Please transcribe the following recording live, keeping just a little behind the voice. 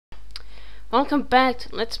Welcome back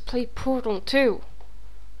to Let's Play Portal 2.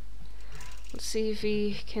 Let's see if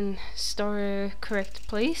we can start a correct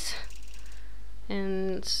place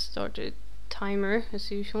and start the timer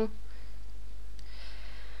as usual.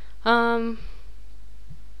 Last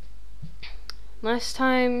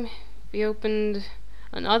time we opened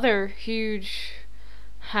another huge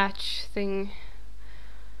hatch thing.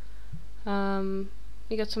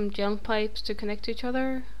 We got some jump pipes to connect to each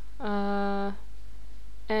other.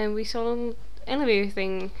 And we saw an elevator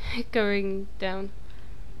thing going down.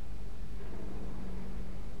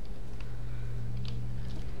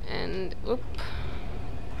 And whoop,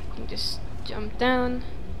 you just jump down.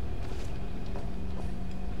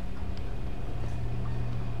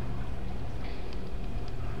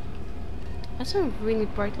 That's some really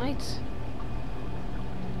bright lights.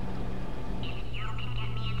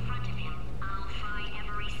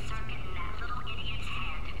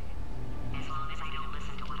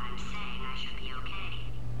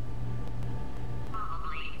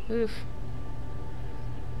 Oof.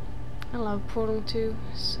 I love Portal 2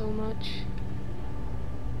 so much.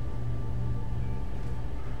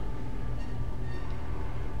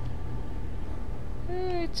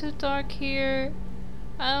 It's so dark here.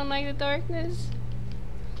 I don't like the darkness.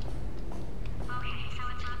 Okay, so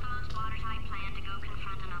it's not the most watertight plan to go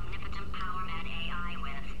confront an omnipotent power mad AI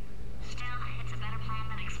with. Still, it's a better plan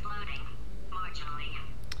than exploding. Marginally.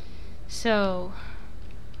 So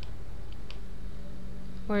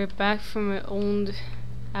we're back from an old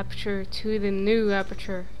aperture to the new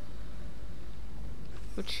aperture,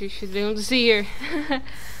 which you should be able to see here.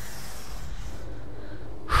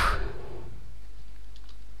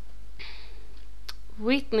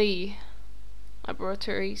 Wheatley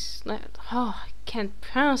Laboratories. Oh, I can't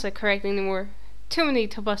pronounce that correctly anymore. Too many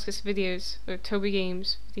Tobuscus videos, or Toby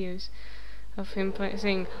Games videos, of him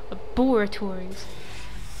saying laboratories.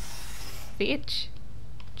 The Itch,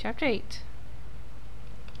 Chapter 8.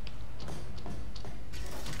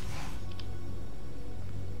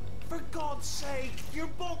 For God's sake, your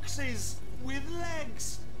boxes with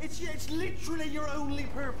legs. It's literally your only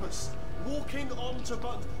purpose. Walking onto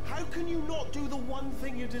bugs. How can you not do the one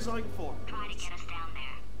thing you're designed for? Try to get us down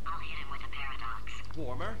there. I'll hit him with a paradox.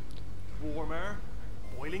 Warmer, warmer,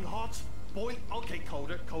 boiling hot, okay,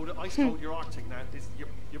 colder, ice cold. You're Arctic now.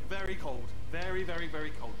 You're very cold, very, very,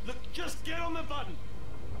 very cold. Look, just get on the button.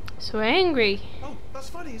 So angry. Oh, that's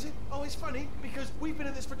funny, is it? Oh, it's funny because we've been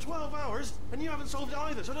at this for 12 hours and you haven't solved it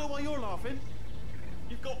either. So I don't know why you're laughing.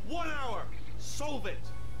 You've got 1 hour. Solve it.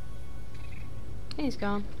 He's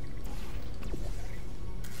gone.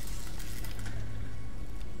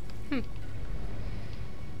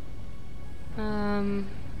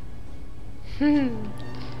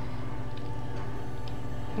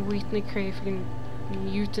 Wheatley craving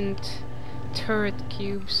mutant turret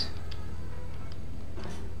cubes.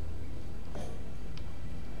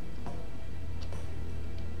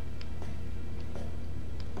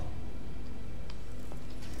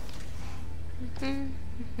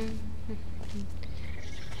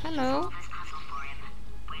 Hello.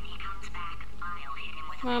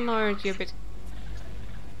 My lord, you're a bit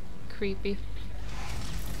creepy.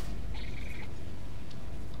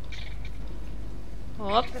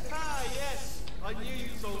 Up. Ah, yes! I knew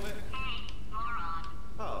you'd solve it. Hey, moron.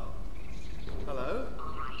 Oh. Hello?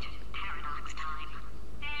 Alright, paradox time.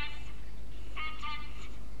 This sentence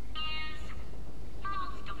is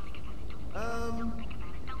false. Don't think about it. Don't think about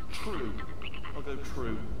it. Don't True. think about it. I'll go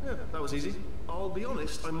true. Yeah, that was easy. I'll be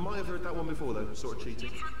honest, I might have heard that one before though, sort of cheating.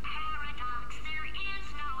 It's a paradox. There is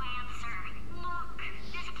no answer. Look,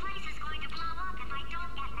 this place is going to blow up if I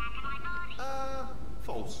don't get back in my body.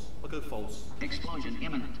 False. I'll go false. Explosion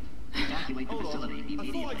imminent. Evacuate the Hold facility on. I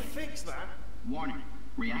immediately. thought I'd fix that. Warning.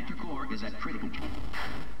 Reactor core is at critical.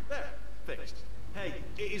 There. Fixed. Hey,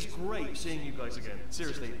 it is great seeing you guys again.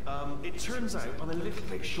 Seriously, it turns out I'm a little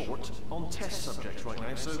bit short on test subjects right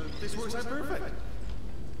now, so this works out perfect.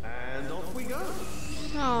 And off we go.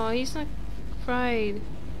 Oh, he's not fried.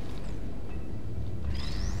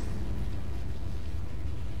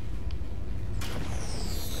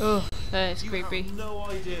 Oh, that is You creepy. have no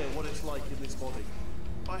idea what it's like in this body.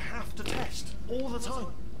 I have to test all the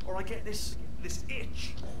time, or I get this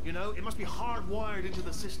itch. You know, it must be hardwired into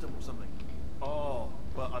the system or something. Oh,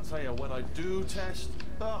 but I tell you, when I do test,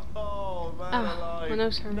 oh man, alive, my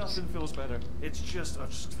nose hurts. nothing feels better. It's just,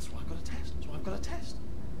 that's why I've got to test. That's why I've got to test.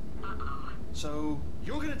 So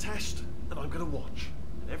you're gonna test, and I'm gonna watch,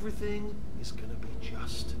 and everything is gonna be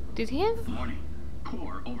just. Did he have? Warning.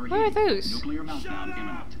 Core overheating. Where are those? Nuclear meltdown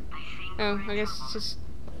imminent. Oh, I guess it's just.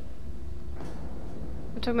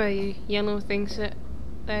 I'm talking about the yellow things that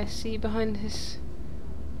I see behind his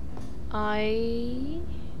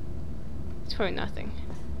It's probably nothing.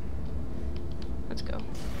 Let's go.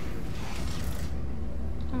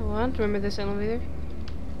 Oh, I don't remember this elevator.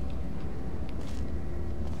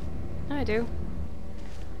 I do.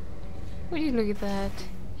 Would you look at that?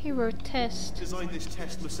 Hero test. Designed this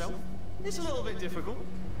test myself. It's a little bit difficult.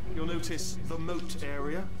 You'll notice the moat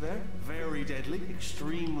area there. Very deadly,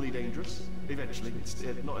 extremely dangerous. Eventually, it's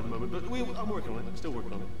not at the moment, but I'm working on it. I'm still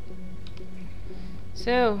working on it.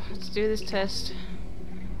 So, let's do this test.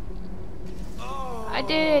 Oh, I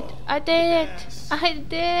did it! I did yes. it! I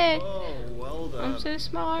did it! Oh, well done. I'm so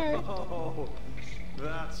smart. Oh,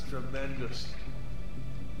 that's tremendous.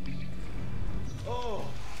 Oh,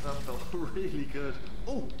 that felt really good.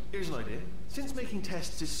 Oh, here's an idea. Since making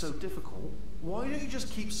tests is so difficult, why don't you just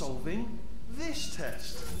keep solving this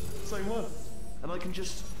test? Same one. And I can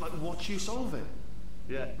just, like, watch you solve it.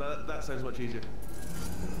 Yeah, that sounds much easier.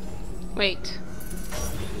 Wait.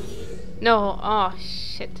 No, oh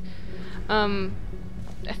shit. I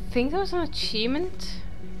think there was an achievement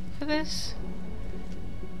for this.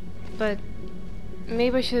 But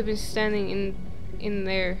maybe I should have been standing in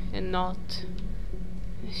there and not.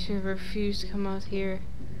 I should have refused to come out here.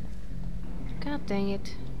 God dang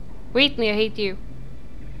it. Wheatley, I hate you.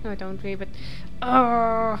 No, I don't really, but...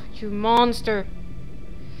 Oh, you monster.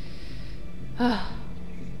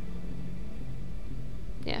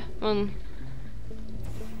 Yeah, well...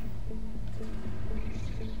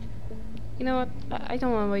 You know what? I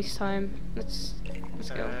don't want to waste time. Let's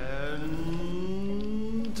go.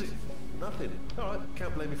 And... nothing. Alright,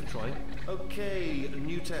 can't blame me for trying. Okay,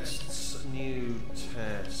 new tests. New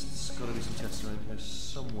tests. Gotta be some tests around here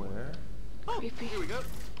somewhere. Oh, Creepy. here we go. Alright,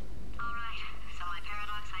 so my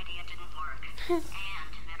paradox idea didn't work. And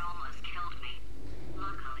it almost killed me.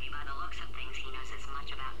 Luckily, by the looks of things, he knows as much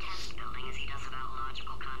about test building as he does about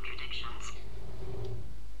logical contradictions.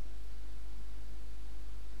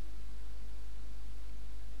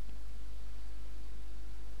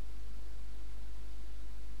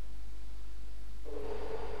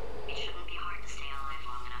 It shouldn't be hard to stay alive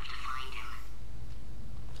long enough to find him.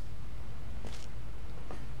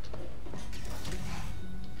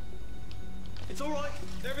 It's alright.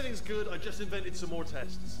 Everything's good. I just invented some more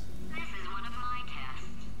tests. This is one of my tests.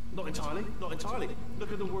 Not entirely. Not entirely.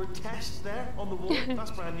 Look at the word test there on the wall.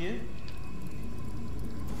 That's brand new.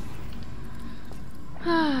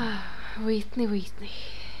 Wheatley.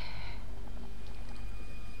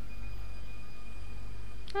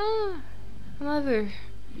 Ah, another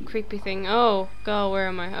creepy thing. Oh, God, where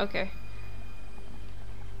am I? Okay.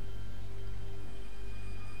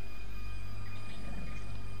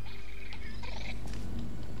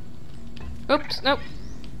 Oops, nope.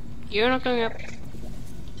 You're not going up.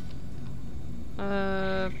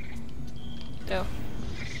 No.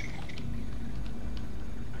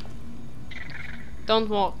 Don't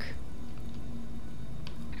walk.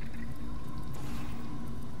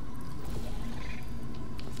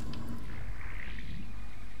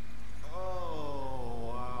 Oh,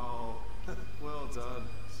 wow. Well done.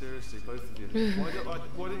 Seriously, both of you.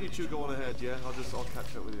 Why don't you two go on ahead, yeah? I'll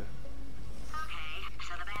catch up with you. Okay,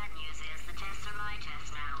 so the bad news is the tests are my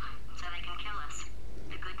tests now, so they can kill us.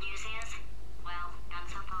 The good news is, well, none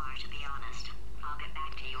so far, to be honest. I'll get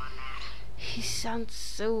back to you on that. He sounds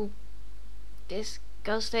so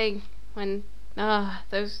disgusting when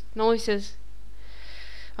those noises.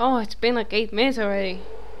 Oh, it's been like 8 minutes already.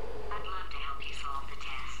 I'd love to help you solve the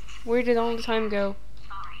tests. Where did all the time go?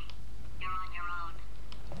 Sorry, you're on your own.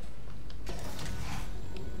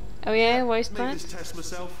 Oh yeah, why is Made that? this test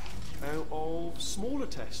myself out of smaller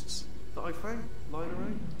tests that I found lying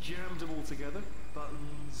around. Jammed them all together.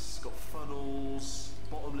 Buttons, got funnels,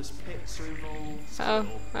 bottomless pits are involved. It's got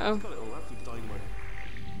it all. It's got it all. Absolute dynamite.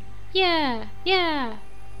 Yeah,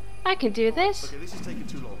 I can do this. Okay, this is taking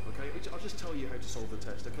too long, okay? I'll just tell you how to solve the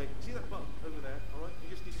test, okay? See that button over there, alright?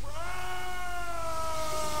 You just need... And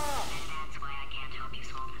that's why I can't help you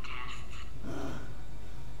solve the tests.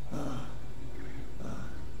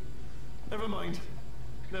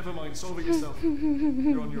 Never mind, solve it yourself.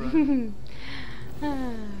 You're on your own.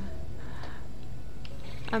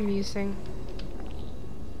 Amusing.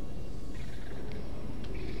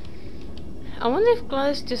 I wonder if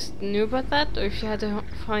Gladys just knew about that, or if she had to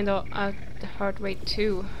find out the hard way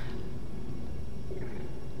too.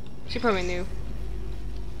 She probably knew.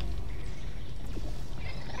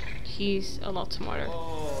 He's a lot smarter.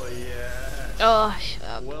 Oh, yeah. Oh, shut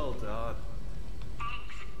up. Well done.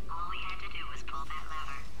 Thanks. All we had to do was pull that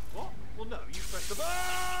lever. What? Well, no, you pressed the button.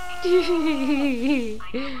 I know we're in a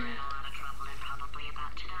lot of trouble and probably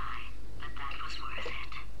about to die, but that was worth it.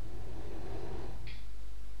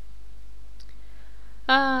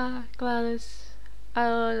 Ah, Gladys, I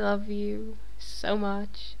love you so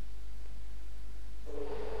much.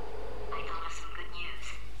 I thought of some good news.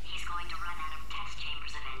 He's going to run out of test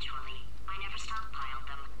chambers eventually. I never stockpiled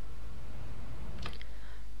them.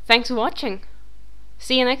 Thanks for watching.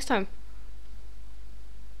 See you next time.